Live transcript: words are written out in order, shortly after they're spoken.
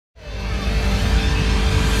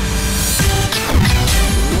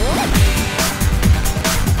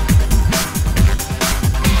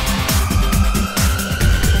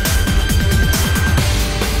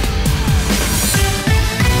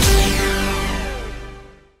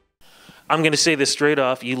I'm going to say this straight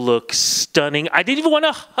off. You look stunning. I didn't even want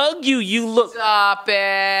to hug you. You look... Stop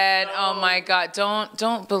it. Oh, my God.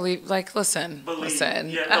 Don't believe... Like, listen. Listen.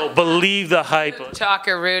 Yeah, no, believe the hype.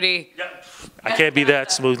 Talker, Rudy. Yeah. I can't be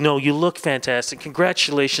that smooth. No, you look fantastic.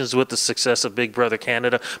 Congratulations with the success of Big Brother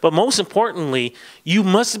Canada. But most importantly, you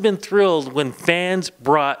must have been thrilled when fans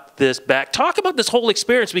brought this back. Talk about this whole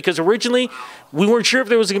experience, because originally we weren't sure if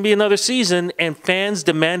there was going to be another season, and fans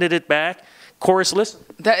demanded it back. Chorus, listen.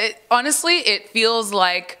 Honestly, it feels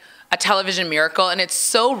like a television miracle, and it's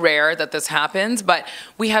so rare that this happens, but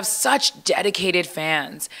we have such dedicated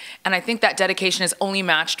fans, and I think that dedication is only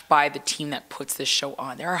matched by the team that puts this show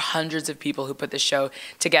on. There are hundreds of people who put this show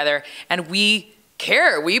together, and we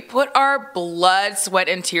care. We put our blood, sweat,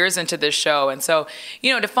 and tears into this show, and so,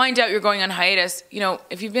 you know, to find out you're going on hiatus, you know,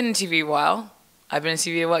 if you've been in TV a while, I've been in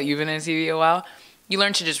TV a while, you've been in TV a while, you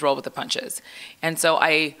learn to just roll with the punches. And so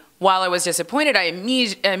while I was disappointed, I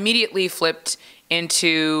immediately flipped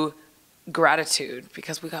into gratitude,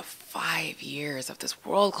 because we got 5 years of this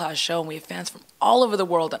world-class show, and we have fans from all over the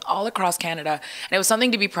world and all across Canada, and it was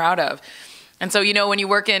something to be proud of. And so, you know, when you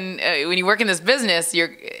work in this business,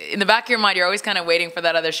 you're in the back of your mind, you're always kind of waiting for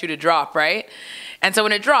that other shoe to drop, right? And so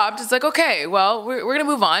when it dropped, it's like, okay, well, we're gonna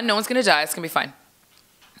move on. No one's gonna die. It's gonna be fine.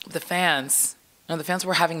 But the fans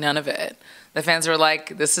were having none of it. The fans were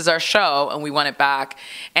like, this is our show, and we want it back.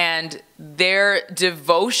 And their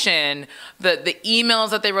devotion, the emails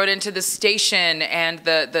that they wrote into the station, and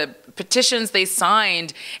the petitions they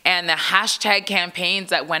signed, and the hashtag campaigns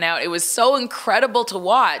that went out, it was so incredible to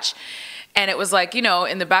watch. And it was like, you know,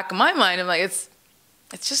 in the back of my mind, I'm like,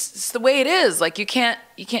 it's the way it is. Like, you can't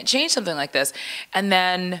change something like this. And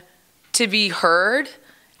then to be heard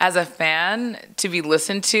as a fan, to be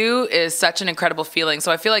listened to, is such an incredible feeling.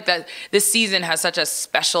 So I feel like that this season has such a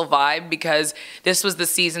special vibe, because this was the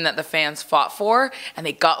season that the fans fought for, and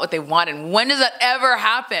they got what they wanted. And when does that ever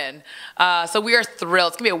happen? So we are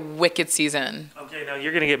thrilled. It's gonna be a wicked season. Okay, now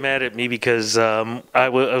you're gonna get mad at me, because I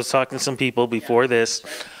was talking to some people before this.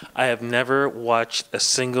 I have never watched a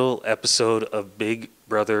single episode of Big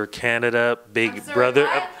Brother Canada, Big Brother.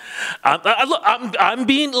 I'm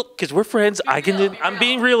being, because we're friends. I'm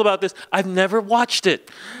being real about this. I've never watched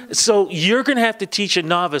it, so you're gonna have to teach a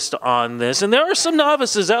novice on this, and there are some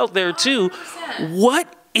novices out there too. 100%.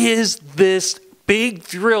 What is this big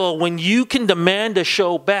thrill when you can demand a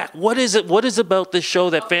show back? What is it? What is about this show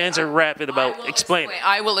that fans are rapid about? Explain it.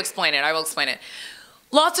 I will explain it.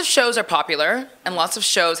 Lots of shows are popular, and lots of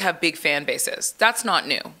shows have big fan bases. That's not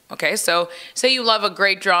new, okay? So say you love a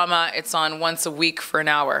great drama, it's on once a week for an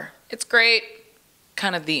hour. It's great,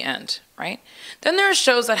 kind of the end, right? Then there are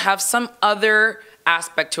shows that have some other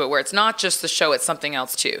aspect to it, where it's not just the show, it's something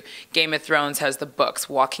else too. Game of Thrones has the books,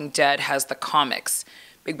 Walking Dead has the comics.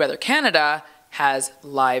 Big Brother Canada has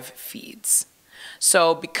live feeds.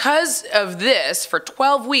 So because of this, for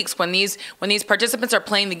 12 weeks, when these participants are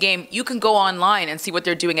playing the game, you can go online and see what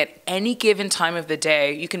they're doing at any given time of the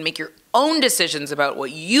day. You can make your own decisions about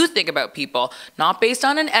what you think about people, not based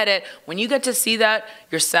on an edit. When you get to see that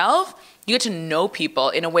yourself, you get to know people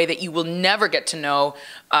in a way that you will never get to know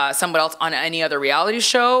someone else on any other reality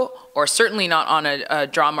show, or certainly not on a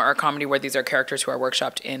drama or a comedy where these are characters who are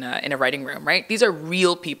workshopped in a writing room, right? These are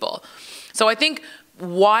real people. So I think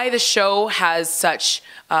why the show has such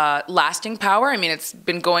lasting power. I mean, it's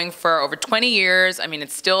been going for over 20 years. I mean,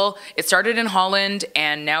 it started in Holland,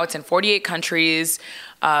 and now it's in 48 countries.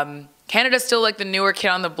 Canada's still like the newer kid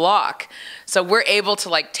on the block. So we're able to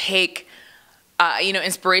like take you know,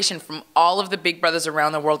 inspiration from all of the big brothers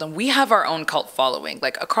around the world, and we have our own cult following.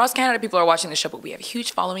 Like, across Canada, people are watching the show, but we have a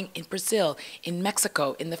huge following in Brazil, in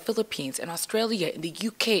Mexico, in the Philippines, in Australia, in the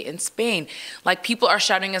UK, in Spain. Like, people are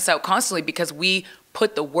shouting us out constantly because we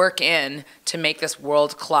put the work in to make this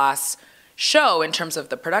world-class show in terms of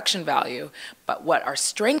the production value. But what our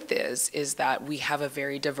strength is that we have a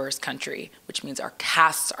very diverse country, which means our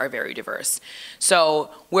casts are very diverse. So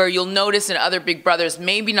where you'll notice in other Big Brothers,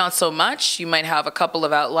 maybe not so much, you might have a couple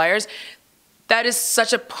of outliers, that is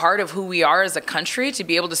such a part of who we are as a country. To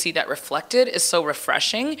be able to see that reflected is so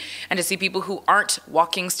refreshing, and to see people who aren't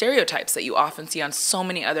walking stereotypes that you often see on so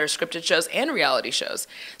many other scripted shows and reality shows.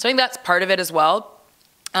 So I think that's part of it as well.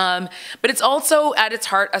 But it's also, at its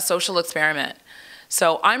heart, a social experiment.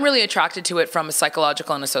 So I'm really attracted to it from a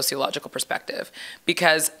psychological and a sociological perspective,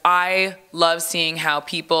 because I love seeing how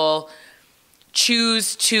people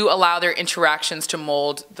choose to allow their interactions to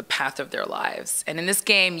mold the path of their lives. And in this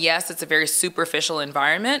game, yes, it's a very superficial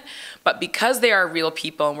environment, but because they are real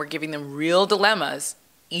people and we're giving them real dilemmas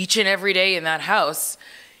each and every day in that house,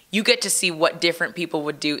 you get to see what different people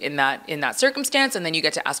would do in that circumstance, and then you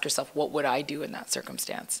get to ask yourself, what would I do in that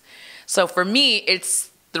circumstance? So for me, it's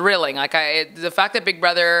thrilling. Like the fact that Big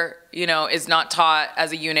Brother, is not taught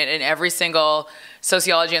as a unit in every single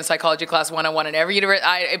sociology and psychology class 101 in every university,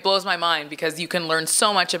 it blows my mind, because you can learn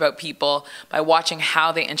so much about people by watching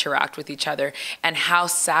how they interact with each other and how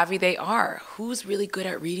savvy they are. Who's really good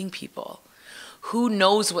at reading people? Who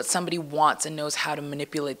knows what somebody wants and knows how to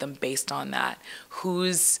manipulate them based on that?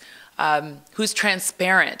 Who's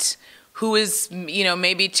transparent? Who is,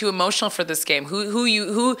 maybe too emotional for this game?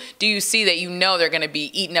 Who do you see that they're going to be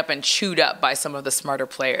eaten up and chewed up by some of the smarter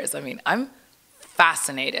players? I mean, I'm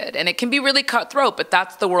fascinated, and it can be really cutthroat, but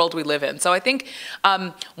that's the world we live in. So I think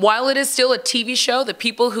while it is still a TV show, the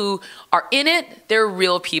people who are in it, they're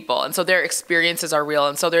real people, and so their experiences are real,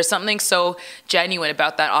 and so there's something so genuine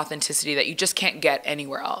about that authenticity that you just can't get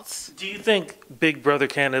anywhere else. Do you think Big Brother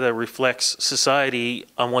Canada reflects society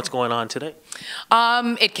on what's going on today?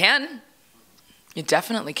 It can. It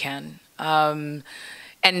definitely can.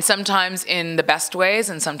 And sometimes in the best ways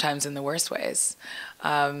and sometimes in the worst ways.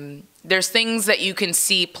 There's things that you can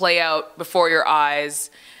see play out before your eyes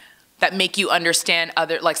that make you understand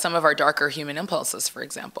like some of our darker human impulses, for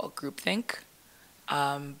example, groupthink,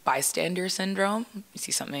 bystander syndrome. You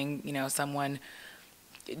see something, someone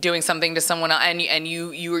doing something to someone else, and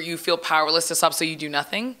you feel powerless to stop, so you do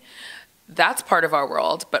nothing. That's part of our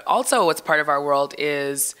world. But also what's part of our world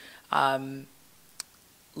is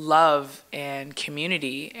love and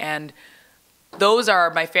community, and those are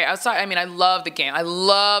my favorite. Outside, I love the game. I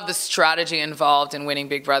love the strategy involved in winning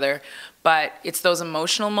Big Brother, but it's those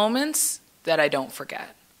emotional moments that I don't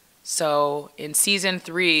forget. So in season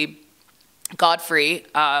 3, Godfrey,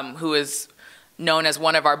 who is known as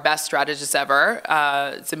one of our best strategists ever,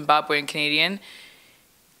 Zimbabwean Canadian,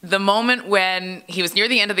 the moment when he was near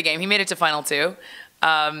the end of the game, he made it to final 2,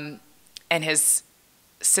 and his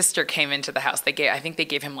sister came into the house. I think they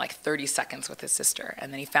gave him like 30 seconds with his sister,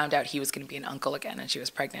 and then he found out he was going to be an uncle again, and she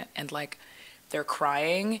was pregnant, and like they're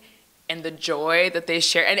crying, and the joy that they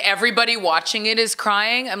share, and everybody watching it is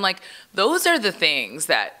crying. I'm like, those are the things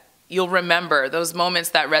that you'll remember, those moments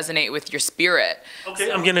that resonate with your spirit. Okay,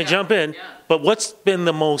 so, I'm going to jump in, but what's been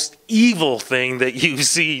the most evil thing that you've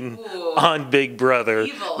seen on Big Brother?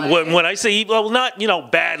 Evil, when I say evil, well, not,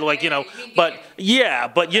 bad, like, but yeah,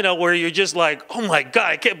 but, where you're just like, oh my God,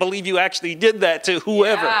 I can't believe you actually did that to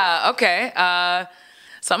whoever. Yeah, okay.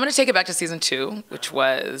 So I'm going to take it back to season 2, which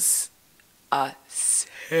was a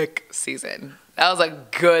sick season. That was a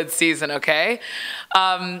good season, okay?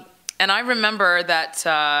 And I remember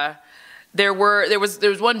that there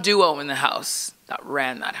was one duo in the house that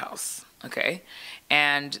ran that house, okay?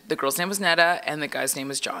 And the girl's name was Netta, and the guy's name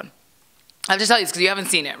was John. I have to tell you this because you haven't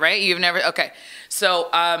seen it, right? You've never, okay. So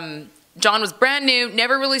John was brand new,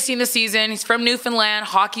 never really seen the season. He's from Newfoundland,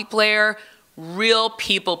 hockey player, real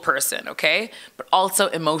people person, okay? But also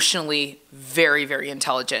emotionally very, very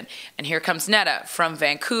intelligent. And here comes Netta from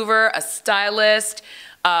Vancouver, a stylist,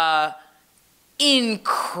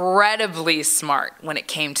 incredibly smart when it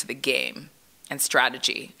came to the game and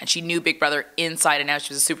strategy. And she knew Big Brother inside and out.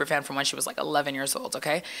 She was a super fan from when she was like 11 years old,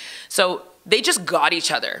 okay? So they just got each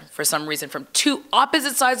other for some reason from 2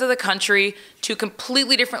 opposite sides of the country, 2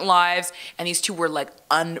 completely different lives, and these 2 were like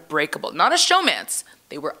unbreakable. Not a showmance.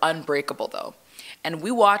 They were unbreakable though. And we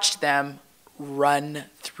watched them run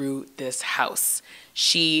through this house.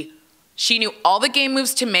 She knew all the game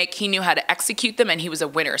moves to make, he knew how to execute them, and he was a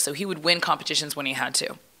winner, so he would win competitions when he had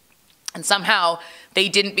to. And somehow, they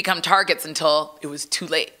didn't become targets until it was too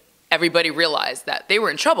late. Everybody realized that they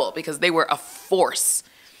were in trouble because they were a force.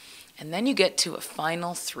 And then you get to a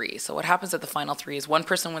final 3. So what happens at the final 3 is one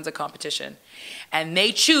person wins a competition, and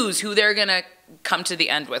they choose who they're gonna come to the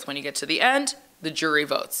end with. When you get to the end, the jury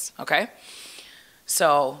votes, okay?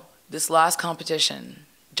 So this last competition,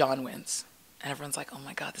 John wins. And everyone's like, oh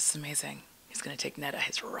my God, this is amazing. He's going to take Netta,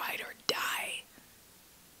 his ride or die.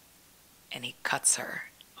 And he cuts her.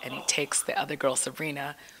 And he takes the other girl,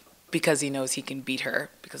 Sabrina, because he knows he can beat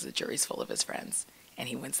her because the jury's full of his friends. And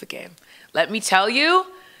he wins the game. Let me tell you,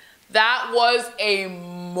 that was a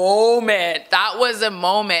moment. That was a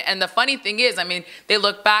moment. And the funny thing is, they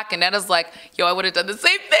look back and Netta's like, yo, I would have done the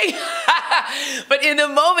same thing. But in the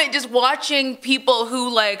moment, just watching people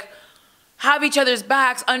who have each other's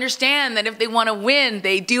backs, understand that if they want to win,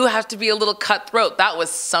 they do have to be a little cutthroat. That was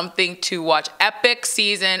something to watch. Epic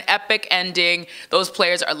season, epic ending. Those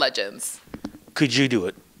players are legends. Could you do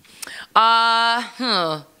it?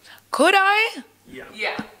 Could I? Yeah.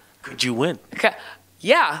 Yeah. Could you win?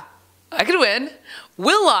 Yeah. I could win.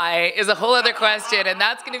 Will I is a whole other question, and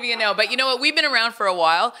that's going to be a no. But you know what? We've been around for a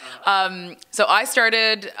while. So I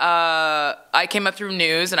started, I came up through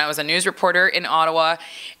news, and I was a news reporter in Ottawa,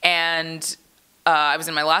 and I was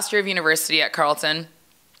in my last year of university at Carleton.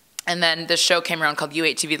 And then this show came around called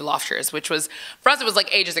UHTV The Lofters, which was, for us, it was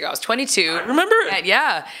like ages ago. I was 22. I remember it. And,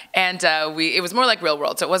 yeah. And it was more like Real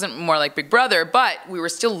World, so it wasn't more like Big Brother, but we were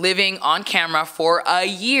still living on camera for a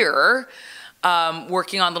year,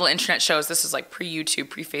 working on little internet shows. This was like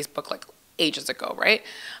pre-YouTube, pre-Facebook, like ages ago, right?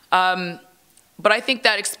 But I think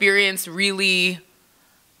that experience really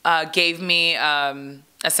gave me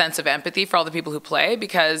a sense of empathy for all the people who play,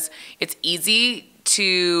 because it's easy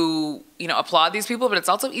to, you know, applaud these people, but it's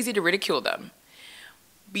also easy to ridicule them.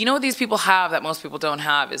 But you know what these people have that most people don't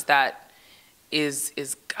have is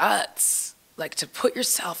guts. Like, to put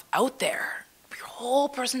yourself out there, your whole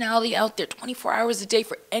personality out there 24 hours a day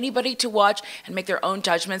for anybody to watch and make their own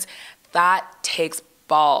judgments. That takes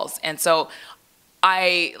balls. And so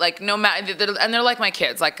I, like, no matter, and they're like my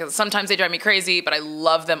kids. Like, sometimes they drive me crazy, but I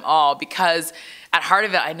love them all, because at heart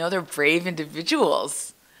of it, I know they're brave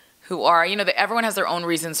individuals who are, you know, everyone has their own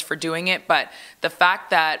reasons for doing it, but the fact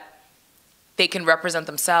that they can represent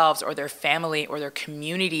themselves or their family or their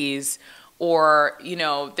communities or, you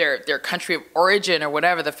know, their country of origin or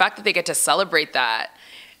whatever, the fact that they get to celebrate that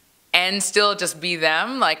and still just be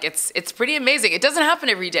them, like, it's pretty amazing. It doesn't happen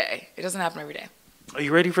every day. It doesn't happen every day. Are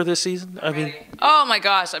you ready for this season? I mean, oh my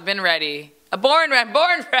gosh, I've been ready. I'm born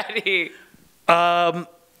ready.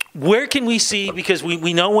 Where can we see, because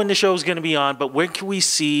we know when the show is going to be on, but where can we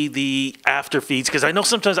see the after feeds? Because I know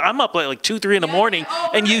sometimes I'm up like 2, 3 in the morning,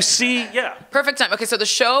 and you see, yeah. Perfect time. Okay, so the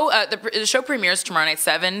show the show premieres tomorrow night,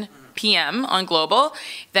 7 p.m. on Global.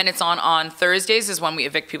 Then it's on Thursdays is when we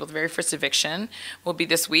evict people. The very first eviction will be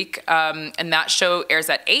this week. And that show airs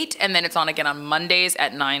at 8, and then it's on again on Mondays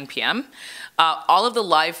at 9 p.m. All of the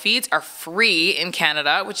live feeds are free in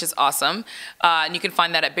Canada, which is awesome. And you can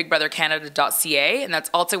find that at bigbrothercanada.ca. And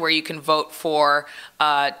that's also where you can vote for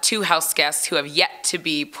 2 house guests who have yet to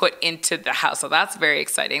be put into the house. So that's very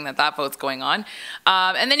exciting that vote's going on.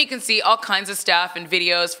 And then you can see all kinds of stuff and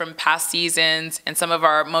videos from past seasons and some of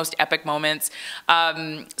our most epic moments.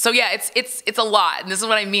 So yeah, it's a lot. And this is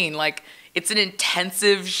what I mean. Like, it's an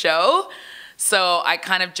intensive show. So I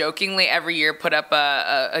kind of jokingly every year put up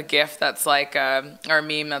a GIF that's like, or a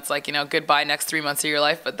meme that's like, you know, goodbye next 3 months of your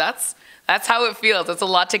life. But that's how it feels. It's a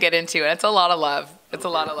lot to get into, and it's a lot of love. It's a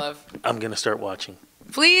lot of love. I'm going to start watching.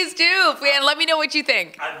 Please do. And let me know what you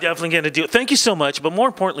think. I'm definitely going to do it. Thank you so much. But more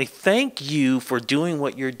importantly, thank you for doing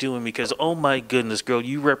what you're doing, because, oh my goodness, girl,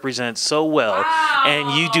 you represent so well. Wow.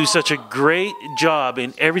 And you do such a great job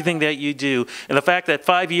in everything that you do. And the fact that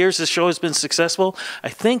 5 years this show has been successful, I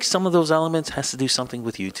think some of those elements has to do something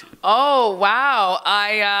with you too. Oh, wow.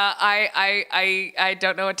 I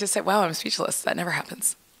don't know what to say. Wow, I'm speechless. That never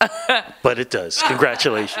happens. But it does.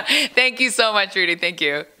 Congratulations. Thank you so much, Rudy. Thank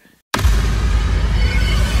you.